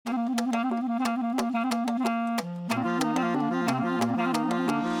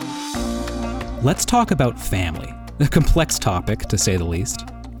Let's talk about family, a complex topic to say the least.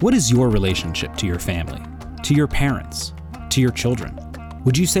 What is your relationship to your family, to your parents, to your children?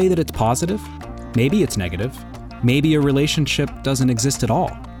 Would you say that it's positive? Maybe it's negative. Maybe a relationship doesn't exist at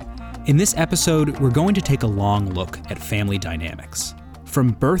all. In this episode, we're going to take a long look at family dynamics,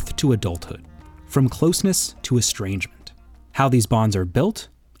 from birth to adulthood, from closeness to estrangement, how these bonds are built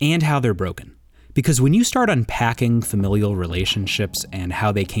and how they're broken. Because when you start unpacking familial relationships and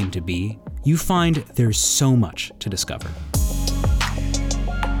how they came to be, you find there's so much to discover.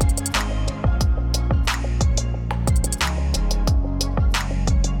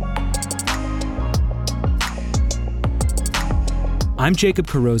 I'm Jacob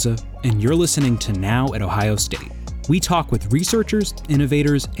Carrozza, and you're listening to Now at Ohio State. We talk with researchers,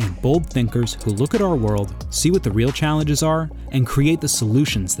 innovators, and bold thinkers who look at our world, see what the real challenges are, and create the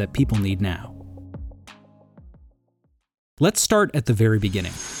solutions that people need now. Let's start at the very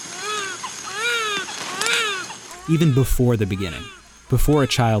beginning. Even before the beginning, before a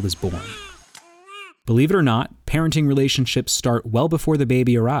child is born. Believe it or not, parenting relationships start well before the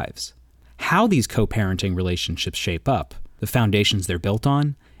baby arrives. How these co-parenting relationships shape up, the foundations they're built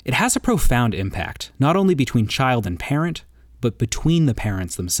on, it has a profound impact, not only between child and parent, but between the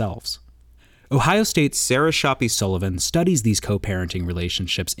parents themselves. Ohio State's Sarah Shoppe-Sullivan studies these co-parenting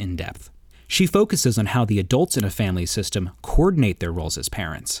relationships in depth. She focuses on how the adults in a family system coordinate their roles as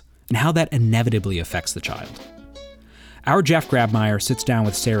parents, and how that inevitably affects the child. Our Jeff Grabmeyer sits down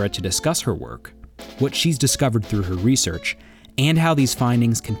with Sarah to discuss her work, what she's discovered through her research, and how these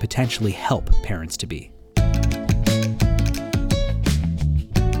findings can potentially help parents-to-be.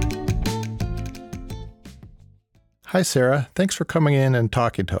 Hi, Sarah. Thanks for coming in and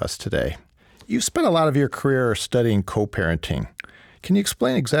talking to us today. You've spent a lot of your career studying co-parenting. Can you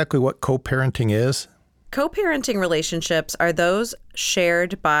explain exactly what co-parenting is? Co-parenting relationships are those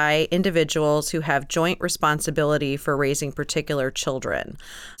shared by individuals who have joint responsibility for raising particular children.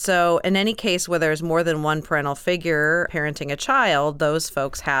 So in any case where there's more than one parental figure parenting a child, those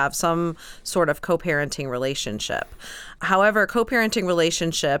folks have some sort of co-parenting relationship. However, co-parenting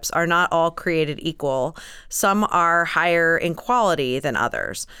relationships are not all created equal. Some are higher in quality than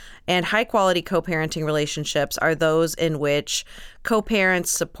others. And high-quality co-parenting relationships are those in which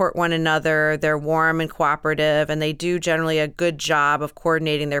co-parents support one another, they're warm and cooperative, and they do generally a good job of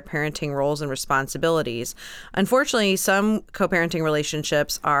coordinating their parenting roles and responsibilities. Unfortunately, some co-parenting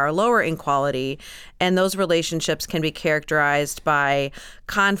relationships are lower in quality, and those relationships can be characterized by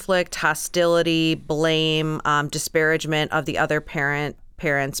conflict, hostility, blame, disparagement of the other parents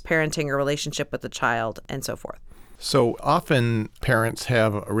parenting a relationship with the child, and so forth. So often parents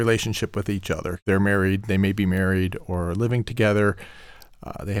have a relationship with each other. They're married, they may be married or living together.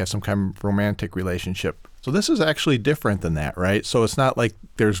 They have some kind of romantic relationship. So this is actually different than that, right? So it's not like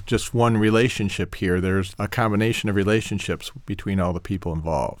there's just one relationship here. There's a combination of relationships between all the people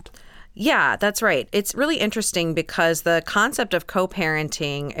involved. Yeah, that's right. It's really interesting because the concept of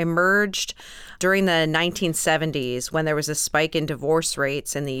co-parenting emerged during the 1970s when there was a spike in divorce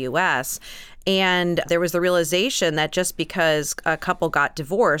rates in the U.S. And there was the realization that just because a couple got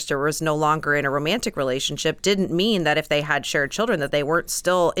divorced or was no longer in a romantic relationship didn't mean that if they had shared children that they weren't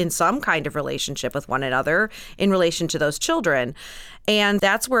still in some kind of relationship with one another in relation to those children. And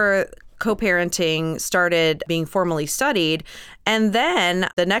that's where co-parenting started being formally studied. And then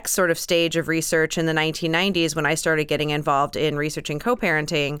the next sort of stage of research in the 1990s, when I started getting involved in researching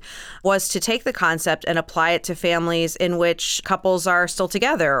co-parenting, was to take the concept and apply it to families in which couples are still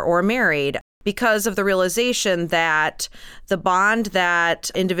together or married, because of the realization that the bond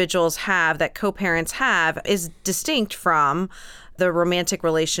that individuals have, that co-parents have, is distinct from the romantic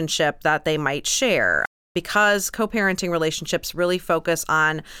relationship that they might share. Because co-parenting relationships really focus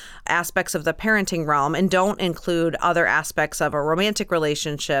on aspects of the parenting realm and don't include other aspects of a romantic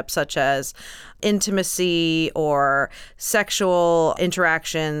relationship, such as intimacy or sexual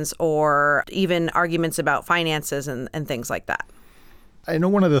interactions or even arguments about finances and things like that. I know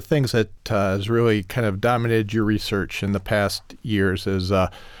one of the things that has really kind of dominated your research in the past years is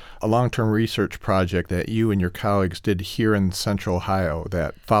a long-term research project that you and your colleagues did here in Central Ohio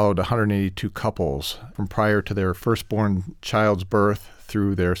that followed 182 couples from prior to their firstborn child's birth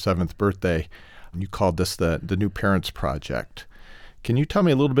through their 7th birthday. You called this the New Parents Project. Can you tell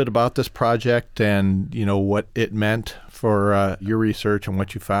me a little bit about this project and, what it meant for your research and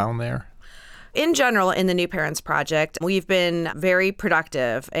what you found there? In general, in the New Parents Project, we've been very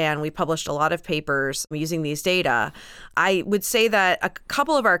productive and we published a lot of papers using these data. I would say that a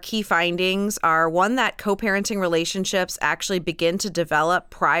couple of our key findings are one, that co-parenting relationships actually begin to develop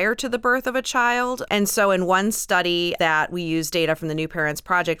prior to the birth of a child. And so in one study that we used data from the New Parents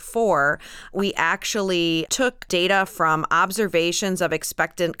Project for, we actually took data from observations of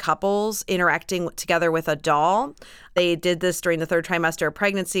expectant couples interacting together with a doll. They did this during the third trimester of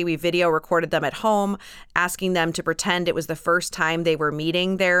pregnancy. We video recorded them at home, asking them to pretend it was the first time they were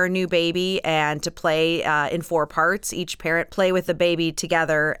meeting their new baby and to play in 4 parts. Each parent play with the baby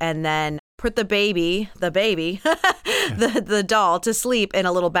together and then put the doll to sleep in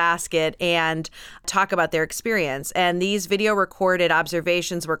a little basket and talk about their experience. And these video recorded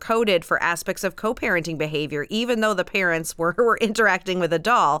observations were coded for aspects of co-parenting behavior, even though the parents were interacting with a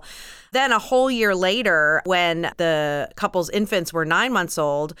doll. Then a whole year later, when the couple's infants were 9 months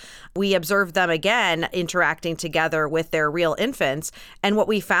old, we observed them again interacting together with their real infants. And what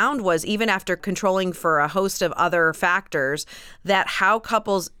we found was, even after controlling for a host of other factors, that how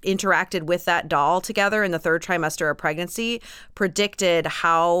couples interacted with that doll together in the third trimester of pregnancy predicted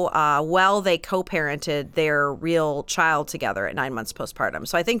how well they co-parented their real child together at 9 months postpartum.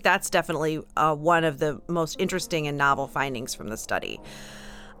 So I think that's definitely one of the most interesting and novel findings from the study.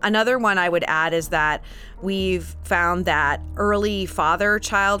 Another one I would add is that we've found that early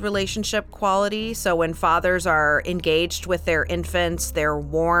father-child relationship quality, so when fathers are engaged with their infants, they're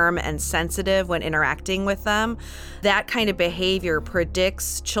warm and sensitive when interacting with them, that kind of behavior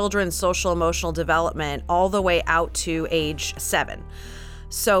predicts children's social emotional development all the way out to age 7.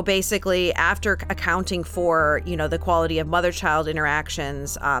 So basically, after accounting for, the quality of mother-child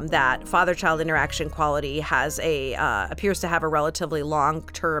interactions, that father-child interaction quality has appears to have a relatively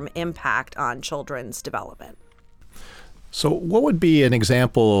long-term impact on children's development. So what would be an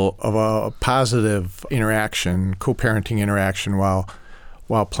example of a positive interaction, co-parenting interaction while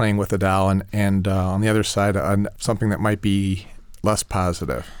playing with a doll, and on the other side, something that might be less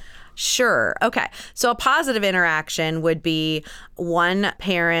positive? Sure. Okay. So a positive interaction would be one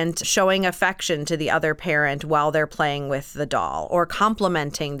parent showing affection to the other parent while they're playing with the doll, or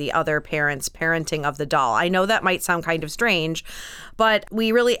complimenting the other parent's parenting of the doll. I know that might sound kind of strange, but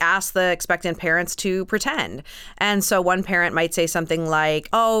we really ask the expectant parents to pretend. And so one parent might say something like,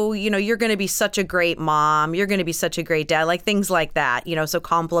 oh, you're going to be such a great mom. You're going to be such a great dad, like things like that, so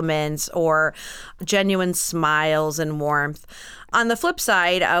compliments or genuine smiles and warmth. On the flip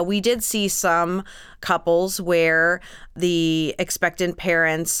side, we did see some couples where the expectant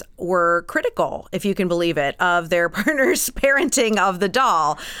parents were critical, if you can believe it, of their partner's parenting of the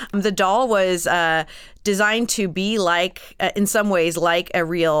doll. The doll was designed to be in some ways, like a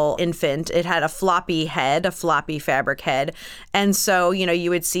real infant. It had a floppy head, a floppy fabric head. And so, you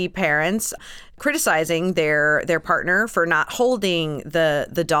would see parents criticizing their partner for not holding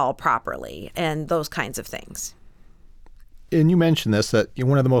the doll properly and those kinds of things. And you mentioned this, that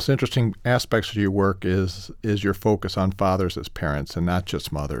one of the most interesting aspects of your work is your focus on fathers as parents and not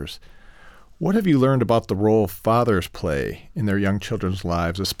just mothers. What have you learned about the role fathers play in their young children's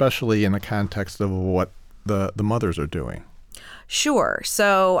lives, especially in the context of what the mothers are doing? Sure.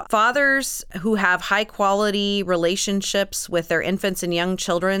 So fathers who have high quality relationships with their infants and young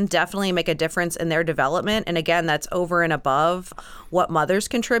children definitely make a difference in their development. And again, that's over and above what mothers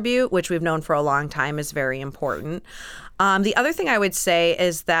contribute, which we've known for a long time is very important. The other thing I would say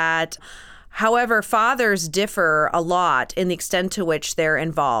is that, however, fathers differ a lot in the extent to which they're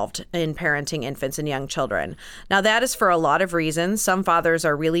involved in parenting infants and young children. Now, that is for a lot of reasons. Some fathers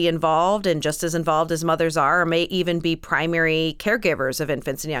are really involved and just as involved as mothers are, or may even be primary caregivers of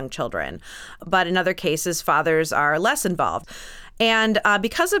infants and young children. But in other cases, fathers are less involved. And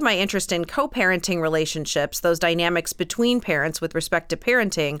because of my interest in co-parenting relationships, those dynamics between parents with respect to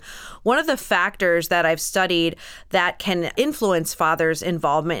parenting, one of the factors that I've studied that can influence fathers'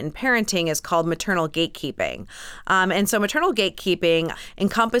 involvement in parenting is called maternal gatekeeping. And so maternal gatekeeping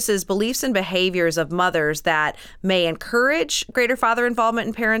encompasses beliefs and behaviors of mothers that may encourage greater father involvement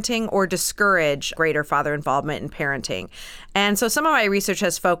in parenting or discourage greater father involvement in parenting. And so some of my research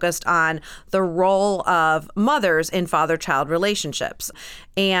has focused on the role of mothers in father-child relationships.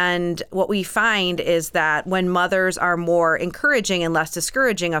 And what we find is that when mothers are more encouraging and less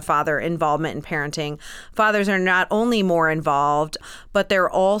discouraging of father involvement in parenting, fathers are not only more involved, but they're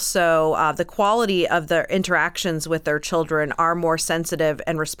also, the quality of their interactions with their children are more sensitive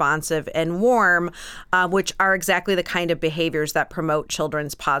and responsive and warm, which are exactly the kind of behaviors that promote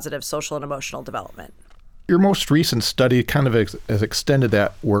children's positive social and emotional development. Your most recent study kind of has extended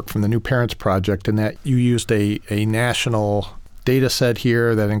that work from the New Parents Project in that you used a national data set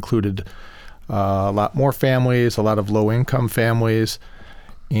here that included a lot more families, a lot of low-income families.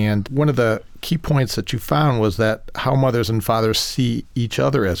 And one of the key points that you found was that how mothers and fathers see each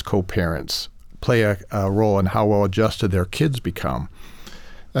other as co-parents play a role in how well-adjusted their kids become.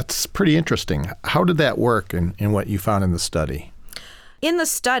 That's pretty interesting. How did that work in what you found in the study? In the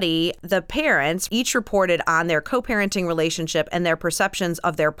study, the parents each reported on their co-parenting relationship and their perceptions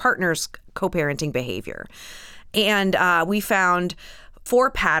of their partner's co-parenting behavior. And we found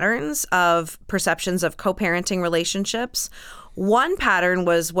 4 patterns of perceptions of co-parenting relationships. One pattern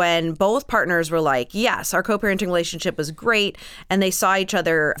was when both partners were like, yes, our co-parenting relationship was great, and they saw each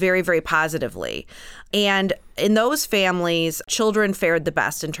other very, very positively. And in those families, children fared the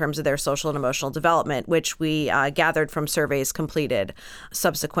best in terms of their social and emotional development, which we gathered from surveys completed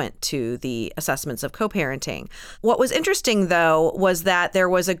subsequent to the assessments of co-parenting. What was interesting, though, was that there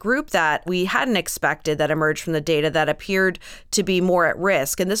was a group that we hadn't expected that emerged from the data that appeared to be more at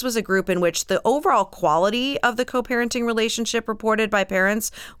risk. And this was a group in which the overall quality of the co-parenting relationship reported by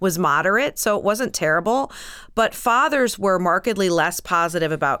parents was moderate, so it wasn't terrible. But fathers were markedly less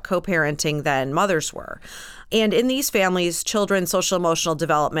positive about co-parenting than mothers were. And in these families, children's social emotional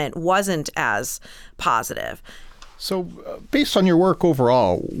development wasn't as positive. So based on your work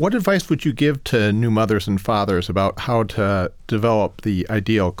overall, what advice would you give to new mothers and fathers about how to develop the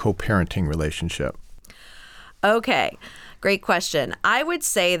ideal co-parenting relationship? Okay, great question. I would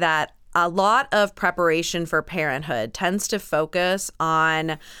say that a lot of preparation for parenthood tends to focus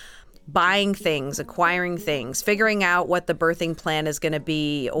on buying things, acquiring things, figuring out what the birthing plan is going to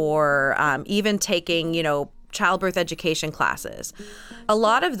be, or even taking, childbirth education classes. A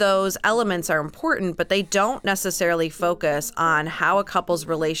lot of those elements are important, but they don't necessarily focus on how a couple's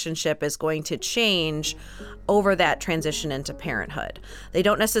relationship is going to change over that transition into parenthood. They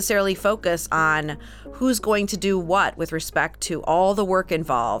don't necessarily focus on who's going to do what with respect to all the work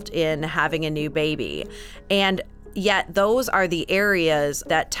involved in having a new baby. And yet those are the areas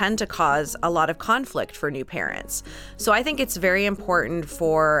that tend to cause a lot of conflict for new parents. So I think it's very important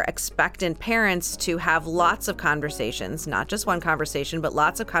for expectant parents to have lots of conversations, not just one conversation, but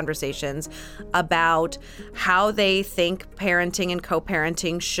lots of conversations about how they think parenting and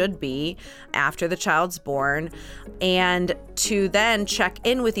co-parenting should be after the child's born, and to then check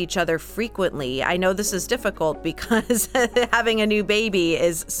in with each other frequently. I know this is difficult because having a new baby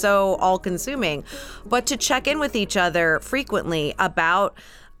is so all-consuming, but to check in with each other frequently about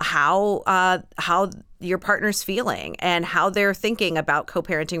how your partner's feeling and how they're thinking about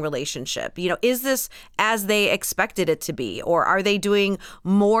co-parenting relationship. Is this as they expected it to be, or are they doing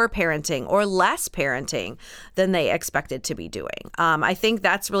more parenting or less parenting than they expected to be doing? I think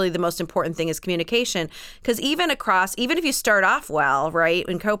that's really the most important thing is communication, because even if you start off well, right,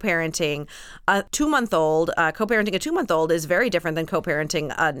 in co-parenting, co-parenting a 2-month-old is very different than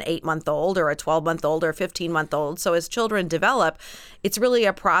co-parenting an 8-month-old or a 12-month-old or a 15-month-old. So as children develop, it's really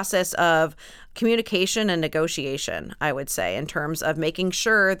a process of communication and negotiation, I would say, in terms of making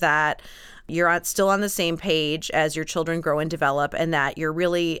sure that you're still on the same page as your children grow and develop, and that you're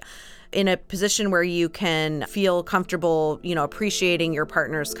really in a position where you can feel comfortable, appreciating your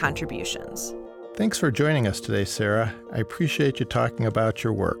partner's contributions. Thanks for joining us today, Sarah. I appreciate you talking about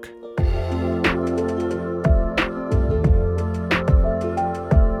your work.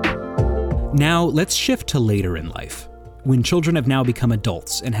 Now, let's shift to later in life, when children have now become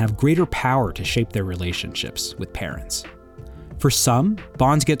adults and have greater power to shape their relationships with parents. For some,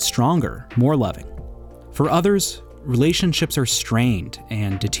 bonds get stronger, more loving. For others, relationships are strained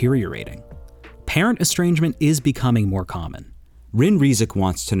and deteriorating. Parent estrangement is becoming more common. Rin Rizik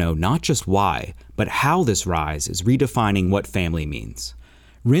wants to know not just why, but how this rise is redefining what family means.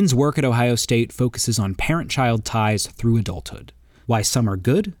 Rin's work at Ohio State focuses on parent-child ties through adulthood, why some are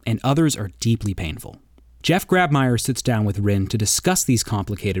good and others are deeply painful. Jeff Grabmeyer sits down with Rin to discuss these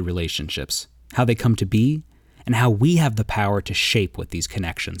complicated relationships, how they come to be, and how we have the power to shape what these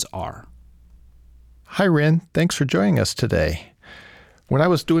connections are. Hi, Rin. Thanks for joining us today. When I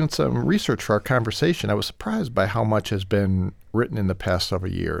was doing some research for our conversation, I was surprised by how much has been written in the past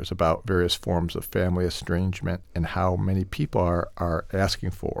several years about various forms of family estrangement and how many people are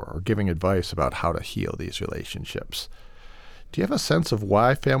asking for or giving advice about how to heal these relationships. Do you have a sense of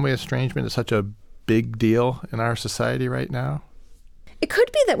why family estrangement is such a big deal in our society right now? It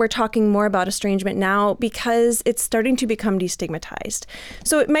could be that we're talking more about estrangement now because it's starting to become destigmatized.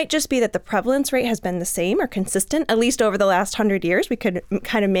 So it might just be that the prevalence rate has been the same or consistent, at least over the last 100 years. We could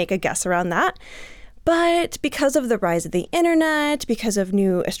kind of make a guess around that. But because of the rise of the internet, because of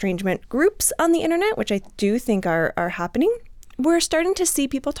new estrangement groups on the internet, which I do think are happening, we're starting to see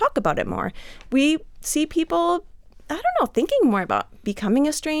people talk about it more. We see people, thinking more about becoming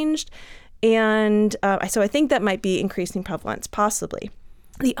estranged. And so I think that might be increasing prevalence, possibly.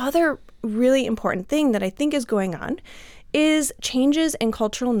 The other really important thing that I think is going on is changes in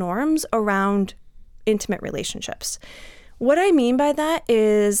cultural norms around intimate relationships. What I mean by that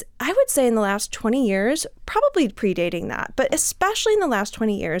is, I would say in the last 20 years, probably predating that, but especially in the last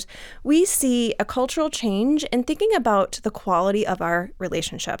 20 years, we see a cultural change in thinking about the quality of our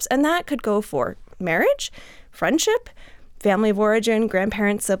relationships. And that could go for marriage, friendship, family of origin,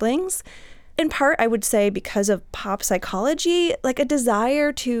 grandparents, siblings. In part, I would say because of pop psychology, like a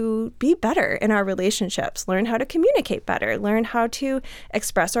desire to be better in our relationships, learn how to communicate better, learn how to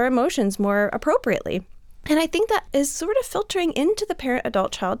express our emotions more appropriately. And I think that is sort of filtering into the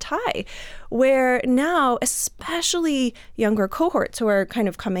parent-adult-child tie, where now, especially younger cohorts who are kind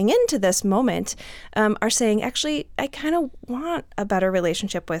of coming into this moment, are saying, actually, I kind of want a better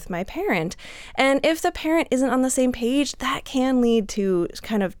relationship with my parent. And if the parent isn't on the same page, that can lead to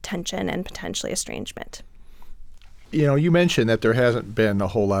kind of tension and potentially estrangement. You mentioned that there hasn't been a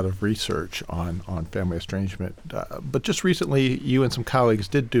whole lot of research on family estrangement, but just recently you and some colleagues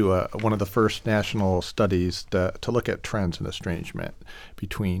did do one of the first national studies to look at trends in estrangement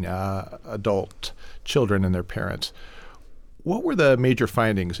between adult children and their parents. What were the major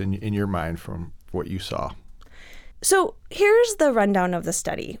findings in your mind from what you saw? So here's the rundown of the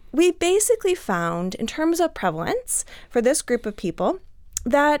study. We basically found, in terms of prevalence for this group of people,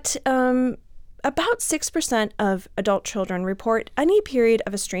 that about 6% of adult children report any period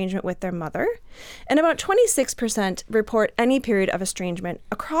of estrangement with their mother, and about 26% report any period of estrangement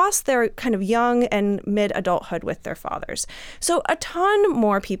across their kind of young and mid-adulthood with their fathers. So a ton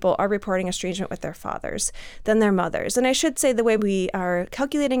more people are reporting estrangement with their fathers than their mothers. And I should say the way we are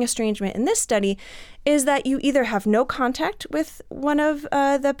calculating estrangement in this study is that you either have no contact with one of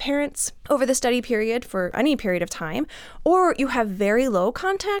the parents over the study period for any period of time, or you have very low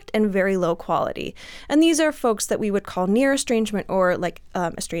contact and very low quality. And these are folks that we would call near estrangement or like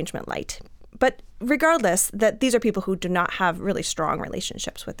estrangement light. But regardless, that these are people who do not have really strong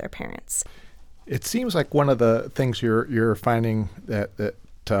relationships with their parents. It seems like one of the things you're finding that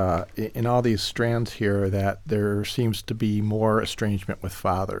in all these strands here, that there seems to be more estrangement with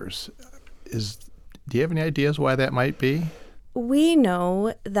fathers. Do you have any ideas why that might be? We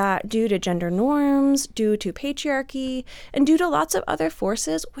know that due to gender norms, due to patriarchy, and due to lots of other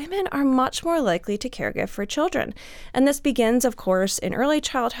forces, women are much more likely to caregive for children. And this begins, of course, in early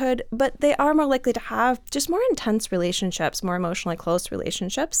childhood, but they are more likely to have just more intense relationships, more emotionally close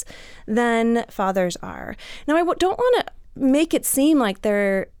relationships than fathers are. Now, I don't want to make it seem like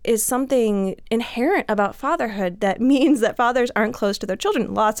there is something inherent about fatherhood that means that fathers aren't close to their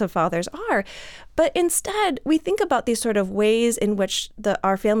children. Lots of fathers are. But instead, we think about these sort of ways in which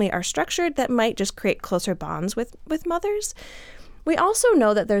our family are structured that might just create closer bonds with mothers. We also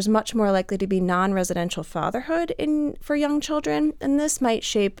know that there's much more likely to be non-residential fatherhood for young children, and this might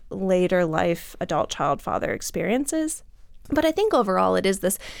shape later life adult-child-father experiences. But I think overall it is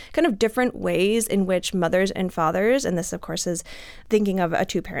this kind of different ways in which mothers and fathers, and this of course is thinking of a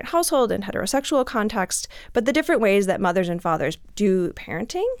two-parent household in heterosexual context, but the different ways that mothers and fathers do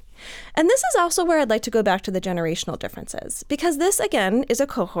parenting. And this is also where I'd like to go back to the generational differences, because this, again, is a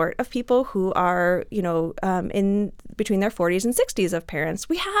cohort of people who are, in between their 40s and 60s of parents.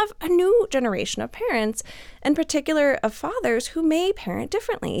 We have a new generation of parents, in particular of fathers, who may parent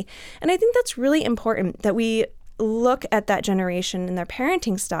differently. And I think that's really important that we look at that generation and their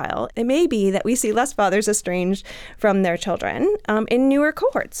parenting style. It may be that we see less fathers estranged from their children in newer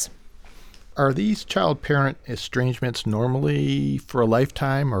cohorts. Are these child-parent estrangements normally for a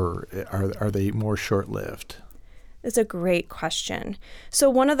lifetime, or are they more short-lived? It's a great question. So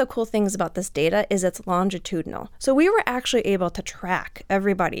one of the cool things about this data is it's longitudinal. So we were actually able to track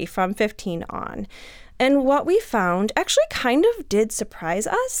everybody from 15 on. And what we found actually kind of did surprise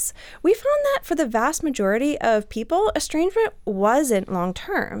us. We found that for the vast majority of people, estrangement wasn't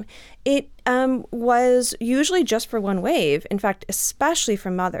long-term. It was usually just for one wave. In fact, especially for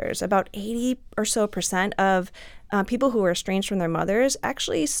mothers, about 80% or so of people who were estranged from their mothers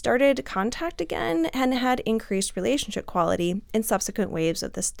actually started contact again and had increased relationship quality in subsequent waves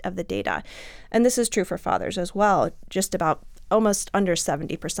of the data. And this is true for fathers as well. Just about almost under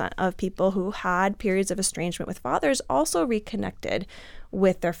 70% of people who had periods of estrangement with fathers also reconnected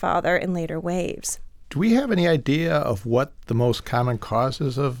with their father in later waves. Do we have any idea of what the most common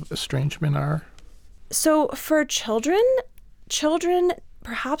causes of estrangement are? So for children,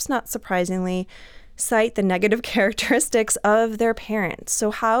 perhaps not surprisingly, cite the negative characteristics of their parents.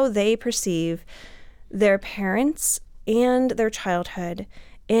 So how they perceive their parents and their childhood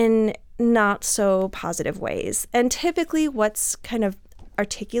in not so positive ways. And typically what's kind of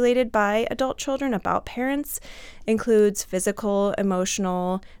articulated by adult children about parents includes physical,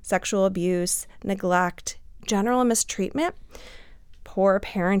 emotional, sexual abuse, neglect, general mistreatment, poor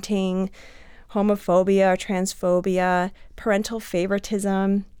parenting, homophobia or transphobia, parental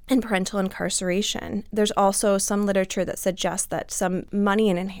favoritism, and parental incarceration. There's also some literature that suggests that some money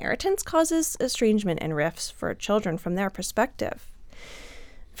and inheritance causes estrangement and rifts for children from their perspective.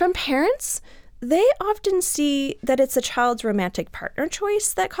 From parents, they often see that it's a child's romantic partner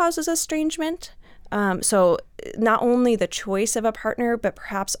choice that causes estrangement. So not only the choice of a partner, but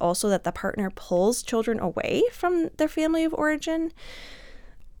perhaps also that the partner pulls children away from their family of origin.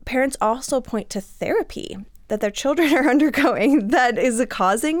 Parents also point to therapy that their children are undergoing that is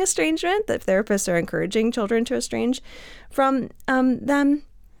causing estrangement, that therapists are encouraging children to estrange from them.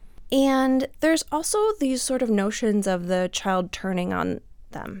 And there's also these sort of notions of the child turning on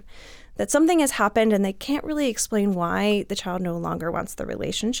them, that something has happened and they can't really explain why the child no longer wants the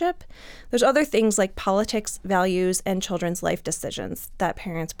relationship. There's other things like politics, values, and children's life decisions that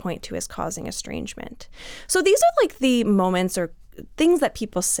parents point to as causing estrangement. So these are like the moments or things that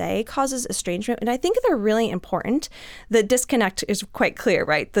people say causes estrangement, and I think they're really important. The disconnect is quite clear,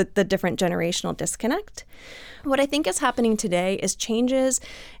 right? The different generational disconnect. What I think is happening today is changes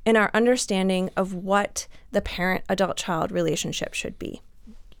in our understanding of what the parent-adult-child relationship should be.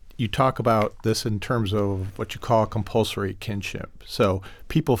 You talk about this in terms of what you call compulsory kinship. So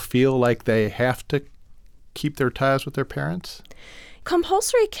people feel like they have to keep their ties with their parents?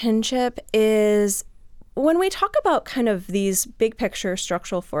 Compulsory kinship is when we talk about kind of these big picture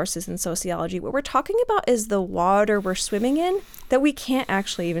structural forces in sociology, what we're talking about is the water we're swimming in that we can't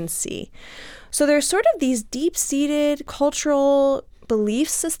actually even see. So there's sort of these deep-seated cultural belief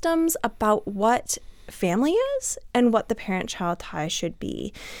systems about what family is and what the parent-child tie should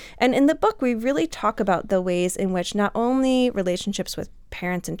be. And in the book, we really talk about the ways in which not only relationships with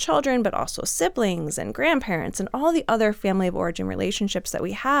parents and children, but also siblings and grandparents and all the other family of origin relationships that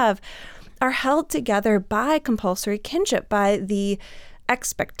we have are held together by compulsory kinship, by the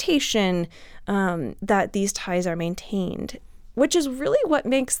expectation that these ties are maintained, which is really what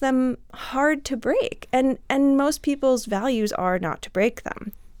makes them hard to break. And most people's values are not to break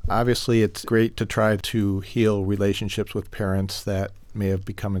them. Obviously, it's great to try to heal relationships with parents that may have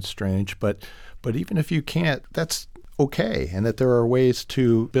become estranged, but even if you can't, that's okay, and that there are ways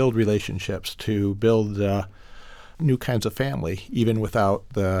to build relationships, to build new kinds of family, even without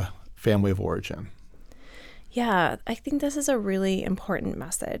the family of origin. Yeah, I think this is a really important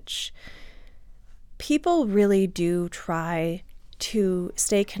message. People really do try to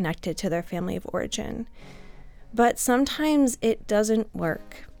stay connected to their family of origin, but sometimes it doesn't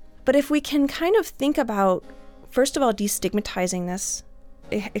work. But if we can kind of think about, first of all, destigmatizing this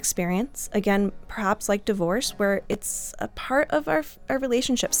experience, again, perhaps like divorce, where it's a part of our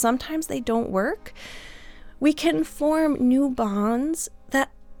relationship. Sometimes they don't work. We can form new bonds that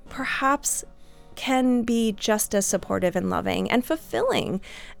perhaps can be just as supportive and loving and fulfilling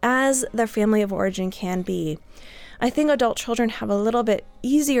as their family of origin can be. I think adult children have a little bit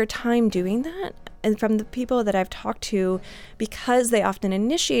easier time doing that. And from the people that I've talked to, because they often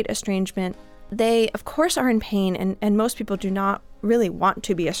initiate estrangement, they, of course, are in pain, and most people do not really want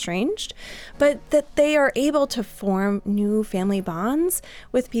to be estranged, but that they are able to form new family bonds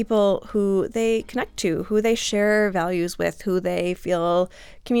with people who they connect to, who they share values with, who they feel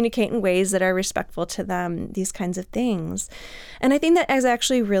communicate in ways that are respectful to them, these kinds of things. And I think that is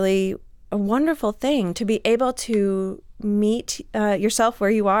actually really a wonderful thing to be able to meet yourself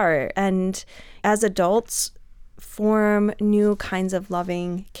where you are, and as adults form new kinds of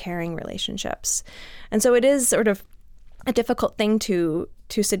loving, caring relationships. And so it is sort of a difficult thing to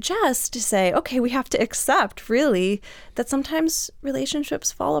suggest, to say, okay, we have to accept really that sometimes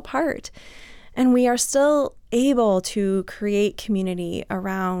relationships fall apart, and we are still able to create community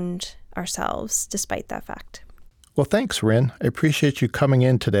around ourselves despite that fact. Well, thanks, Rin. I appreciate you coming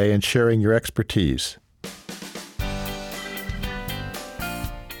in today and sharing your expertise.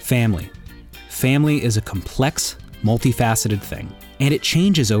 Family. Family is a complex, multifaceted thing, and it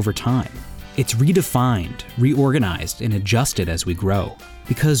changes over time. It's redefined, reorganized, and adjusted as we grow.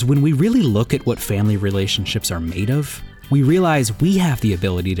 Because when we really look at what family relationships are made of, we realize we have the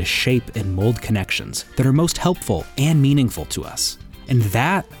ability to shape and mold connections that are most helpful and meaningful to us. And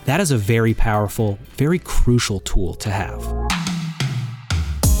that is a very powerful, very crucial tool to have.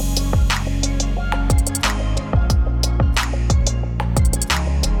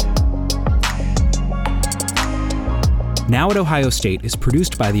 Now at Ohio State is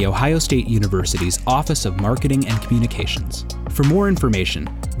produced by The Ohio State University's Office of Marketing and Communications. For more information,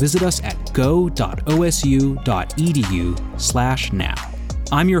 visit us at go.osu.edu/now.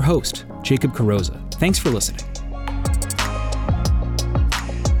 I'm your host, Jacob Carosa. Thanks for listening.